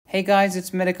Hey guys,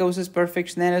 it's Medicosis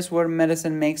Perfectionalis, where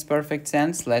medicine makes perfect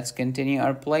sense. Let's continue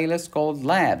our playlist called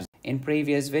Labs. In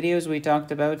previous videos, we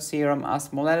talked about serum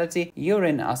osmolality,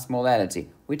 urine osmolality.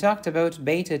 We talked about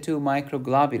beta-2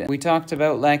 microglobulin. We talked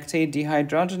about lactate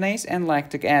dehydrogenase and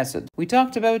lactic acid. We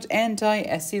talked about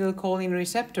anti-acetylcholine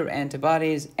receptor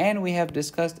antibodies, and we have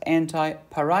discussed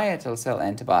anti-parietal cell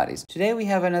antibodies. Today we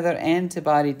have another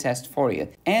antibody test for you.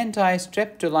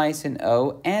 Antistreptolysin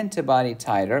O antibody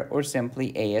titer, or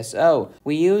simply ASO.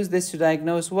 We use this to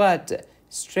diagnose what?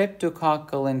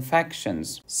 Streptococcal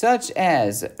infections, such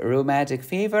as rheumatic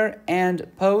fever and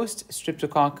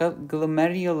post-streptococcal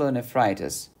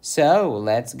glomerulonephritis. So,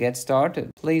 let's get started.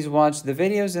 Please watch the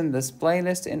videos in this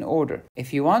playlist in order.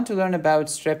 If you want to learn about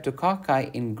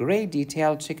streptococci in great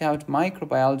detail, check out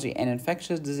Microbiology and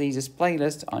Infectious Diseases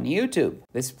playlist on YouTube.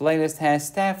 This playlist has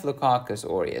Staphylococcus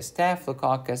aureus,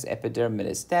 Staphylococcus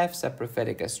epidermidis, Staph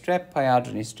saprophyticus, Strep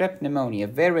pyogenes, Strep pneumonia,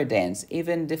 viridans,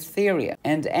 even diphtheria,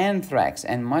 and anthrax,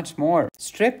 and much more.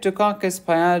 Streptococcus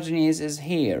pyogenes is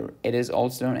here. It is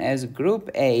also known as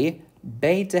Group A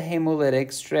beta-hemolytic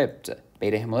strep.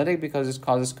 Beta-hemolytic because it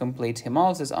causes complete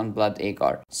hemolysis on blood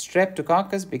agar.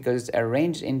 Streptococcus because it's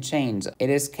arranged in chains. It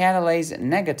is catalase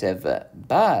negative,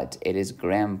 but it is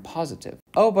gram-positive.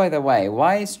 Oh, by the way,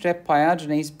 why is strep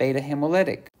pyogenes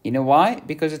beta-hemolytic? You know why?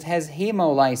 Because it has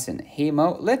hemolysin.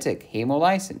 Hemolytic,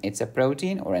 hemolysin. It's a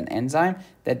protein or an enzyme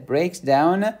that breaks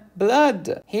down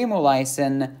blood.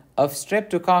 Hemolysin of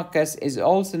Streptococcus is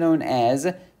also known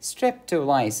as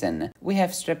streptolysin. We have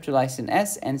streptolysin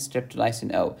S and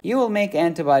streptolysin O. You will make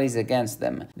antibodies against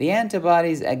them. The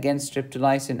antibodies against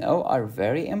streptolysin O are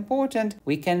very important.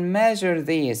 We can measure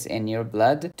these in your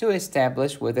blood to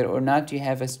establish whether or not you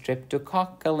have a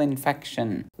streptococcal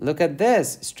infection. Look at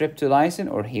this.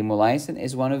 Streptolysin or hemolysin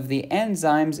is one of the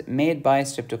enzymes made by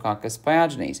Streptococcus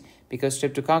pyogenes, because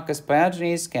Streptococcus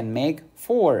pyogenes can make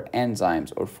four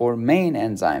enzymes or four main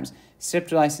enzymes: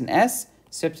 streptolysin S,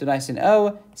 streptolysin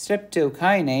O,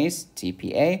 streptokinase,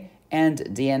 TPA, and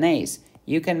DNase.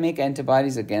 You can make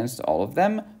antibodies against all of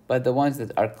them, but the ones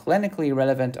that are clinically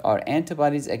relevant are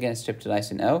antibodies against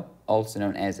streptolysin O, also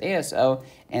known as ASO,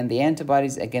 and the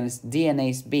antibodies against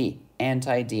DNase B,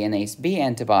 anti-DNase B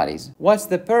antibodies. What's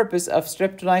the purpose of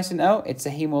streptolysin O? It's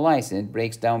a hemolysin. It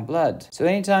breaks down blood. So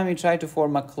anytime you try to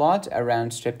form a clot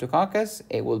around streptococcus,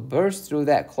 it will burst through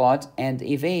that clot and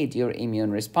evade your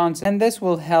immune response. And this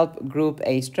will help group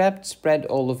A strep spread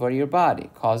all over your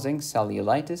body, causing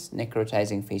cellulitis,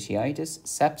 necrotizing fasciitis,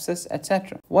 sepsis,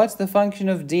 etc. What's the function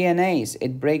of DNase?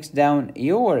 It breaks down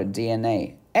your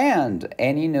DNA and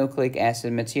any nucleic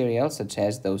acid material, such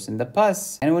as those in the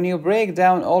pus. And when you break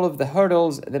down all of the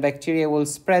hurdles, the bacteria will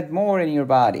spread more in your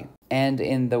body. And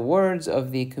in the words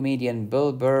of the comedian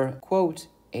Bill Burr, quote,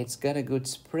 "It's got a good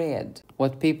spread."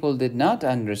 What people did not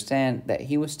understand that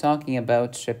he was talking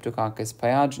about Streptococcus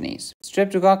pyogenes.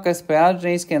 Streptococcus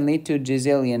pyogenes can lead to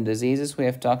gazillion diseases. We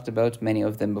have talked about many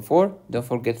of them before. Don't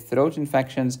forget throat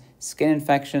infections, skin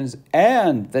infections,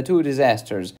 and the two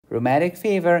disasters, rheumatic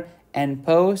fever and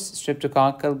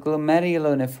post-streptococcal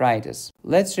glomerulonephritis.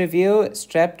 Let's review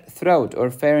strep throat or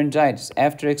pharyngitis.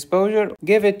 After exposure,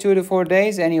 give it 2 to 4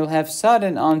 days and you'll have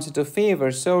sudden onset of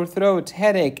fever, sore throat,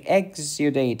 headache,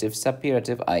 exudative,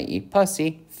 suppurative, i.e.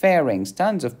 pussy, pharynx,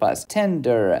 tons of pus,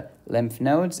 tender lymph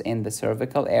nodes in the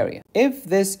cervical area. If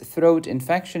this throat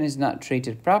infection is not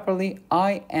treated properly,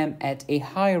 I am at a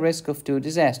high risk of two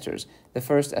disasters. The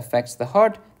first affects the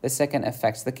heart, the second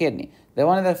affects the kidney. The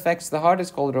one that affects the heart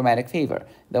is called rheumatic fever.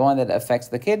 The one that affects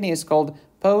the kidney is called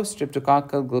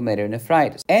post-streptococcal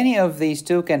glomerulonephritis. Any of these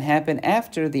two can happen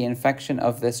after the infection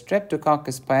of the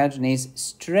Streptococcus pyogenes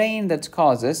strain that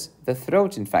causes the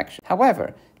throat infection.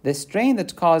 However, the strain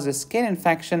that causes skin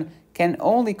infection can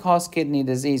only cause kidney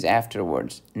disease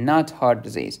afterwards, not heart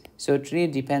disease. So it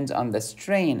really depends on the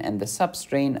strain and the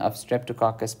substrain of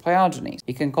Streptococcus pyogenes.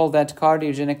 You can call that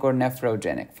cardiogenic or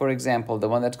nephrogenic. For example, the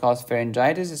one that causes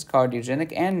pharyngitis is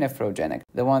cardiogenic and nephrogenic.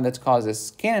 The one that causes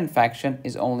skin infection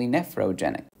is only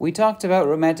nephrogenic. We talked about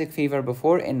rheumatic fever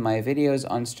before in my videos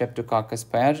on Streptococcus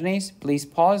pyogenes. Please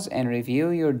pause and review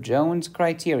your Jones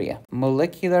criteria.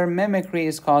 Molecular mimicry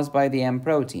is caused by the M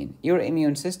protein. Your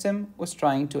immune system was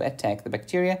trying to attack the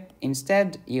bacteria.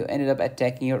 Instead, you ended up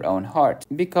attacking your own heart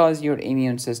because your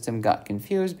immune system got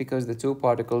confused because the two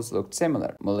particles looked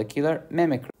similar. Molecular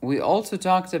mimicry. We also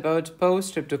talked about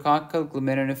post-streptococcal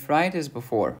glomerulonephritis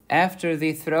before. After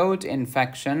the throat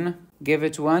infection, give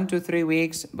it 1 to 3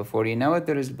 weeks. Before you know it,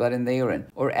 there is blood in the urine.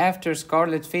 Or after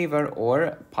scarlet fever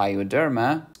or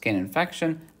pyoderma, skin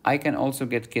infection, I can also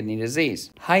get kidney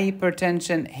disease.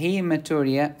 Hypertension,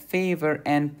 hematuria, fever,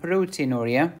 and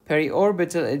proteinuria,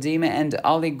 periorbital edema, and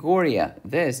oliguria.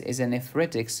 This is a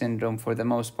nephritic syndrome for the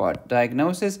most part.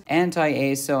 Diagnosis: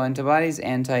 anti-ASO antibodies,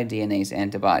 anti-DNase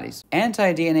antibodies.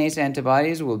 Anti-DNase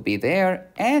antibodies will be there.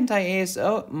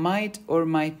 Anti-ASO might or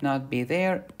might not be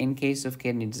there in case of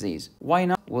kidney disease. Why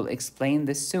not? We'll explain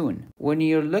this soon. When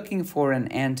you're looking for an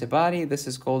antibody, this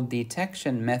is called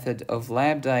detection method of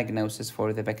lab diagnosis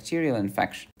for the bacterial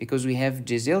infection, because we have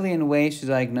gazillion ways to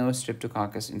diagnose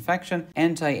Streptococcus infection.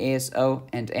 Anti-ASO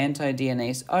and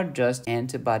anti-DNase are just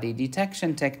antibody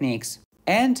detection techniques.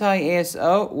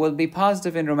 Anti-ASO will be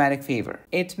positive in rheumatic fever.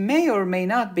 It may or may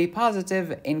not be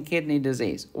positive in kidney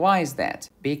disease. Why is that?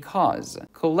 Because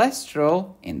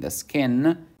cholesterol in the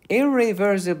skin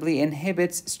irreversibly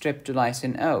inhibits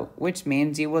streptolysin O, which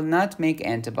means you will not make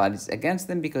antibodies against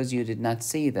them because you did not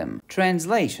see them.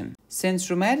 Translation: since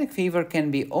rheumatic fever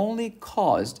can be only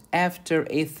caused after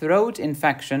a throat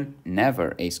infection,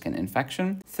 never a skin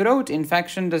infection, throat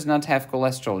infection does not have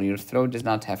cholesterol. Your throat does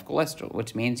not have cholesterol,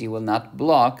 which means you will not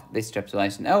block the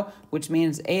streptolysin O, which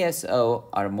means ASO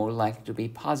are more likely to be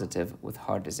positive with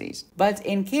heart disease. But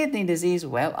in kidney disease,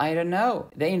 well, I don't know.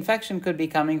 The infection could be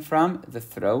coming from the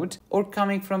throat or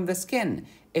coming from the skin.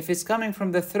 If it's coming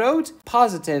from the throat,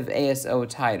 positive ASO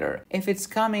titer. If it's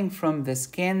coming from the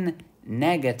skin,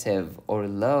 negative or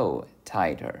low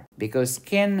titer, because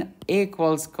skin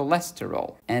equals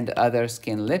cholesterol and other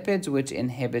skin lipids which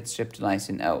inhibit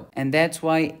streptolysin O. And that's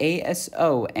why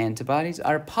ASO antibodies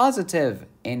are positive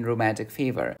in rheumatic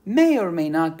fever. May or may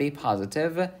not be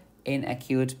positive in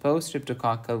acute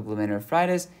post-streptococcal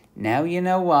glomerulonephritis. Now you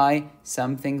know why,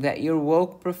 something that your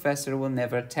woke professor will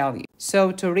never tell you.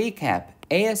 So to recap,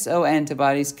 ASO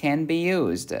antibodies can be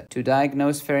used to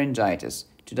diagnose pharyngitis,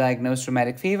 to diagnose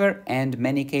rheumatic fever, and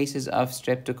many cases of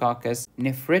Streptococcus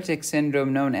nephritic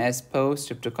syndrome known as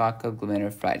post-streptococcal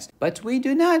glomerulonephritis. But we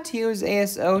do not use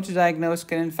ASO to diagnose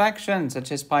skin infections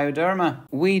such as pyoderma.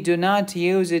 We do not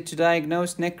use it to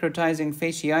diagnose necrotizing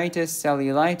fasciitis,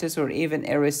 cellulitis, or even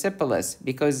erysipelas,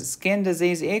 because skin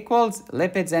disease equals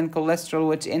lipids and cholesterol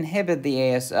which inhibit the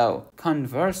ASO.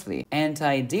 Conversely,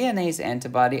 anti-DNase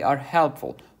antibody are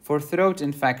helpful for throat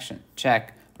infection,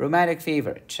 check. Rheumatic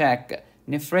fever, check.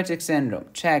 Nephritic syndrome,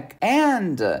 check.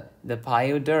 And the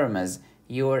pyodermas,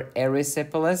 your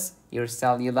erysipelas, your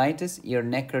cellulitis, your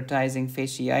necrotizing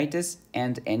fasciitis,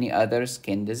 and any other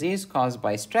skin disease caused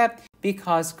by strep,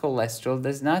 because cholesterol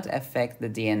does not affect the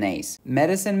DNase.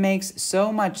 Medicine makes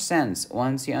so much sense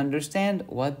once you understand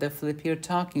what the flip you're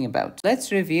talking about.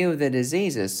 Let's review the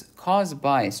diseases caused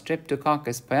by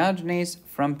Streptococcus pyogenes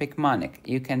from Picmonic.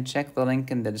 You can check the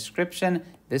link in the description.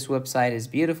 This website is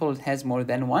beautiful. It has more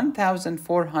than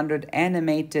 1,400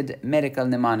 animated medical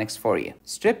mnemonics for you.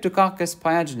 Streptococcus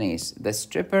pyogenes, the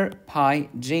stripper pie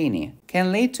genie,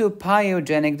 can lead to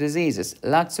pyogenic diseases,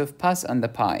 lots of pus on the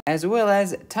pie, as well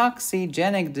as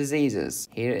toxigenic diseases.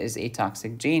 Here is a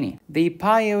toxic genie. The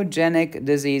pyogenic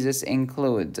diseases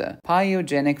include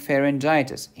pyogenic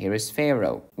pharyngitis, here is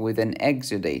pharaoh with an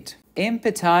exudate.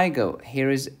 Impetigo, here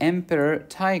is emperor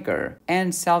tiger,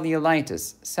 and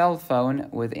cellulitis, cell phone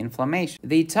with inflammation.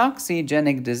 The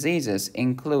toxigenic diseases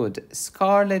include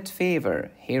scarlet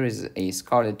fever, here is a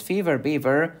scarlet fever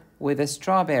beaver with a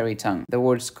strawberry tongue. The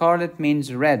word scarlet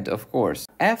means red, of course.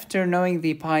 After knowing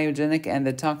the pyogenic and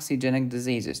the toxigenic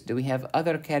diseases, do we have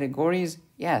other categories?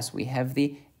 Yes, we have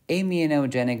the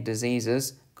immunogenic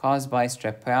diseases caused by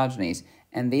strep pyogenes,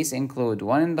 and these include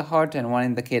one in the heart and one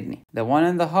in the kidney. The one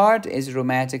in the heart is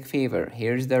rheumatic fever.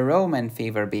 Here's the Roman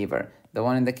fever beaver. The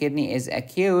one in the kidney is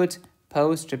acute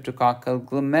post-streptococcal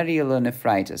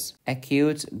glomerulonephritis,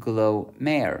 acute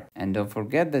glomer. And don't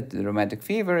forget that the rheumatic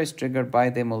fever is triggered by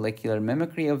the molecular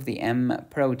mimicry of the M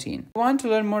protein. If you want to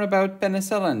learn more about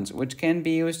penicillins, which can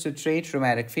be used to treat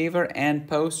rheumatic fever and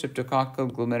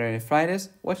post-streptococcal glomerulonephritis,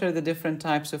 what are the different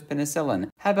types of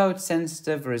penicillin? How about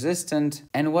sensitive, resistant?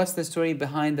 And what's the story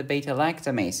behind the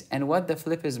beta-lactamase? And what the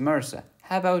flip is MRSA?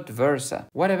 How about Versa?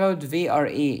 What about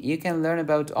VRE? You can learn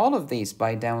about all of these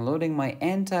by downloading my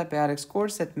antibiotics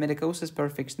course at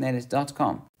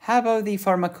medicosisperfectionalis.com. How about the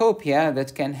pharmacopoeia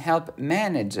that can help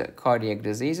manage cardiac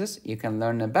diseases? You can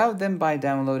learn about them by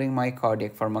downloading my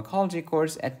cardiac pharmacology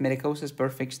course at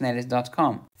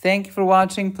medicosisperfectionalis.com. Thank you for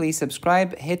watching. Please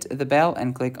subscribe, hit the bell,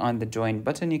 and click on the join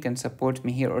button. You can support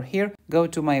me here or here. Go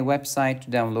to my website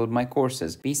to download my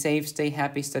courses. Be safe, stay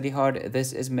happy, study hard.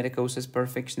 This is Medicosis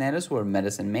Perfectionalis, where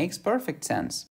medicine makes perfect sense.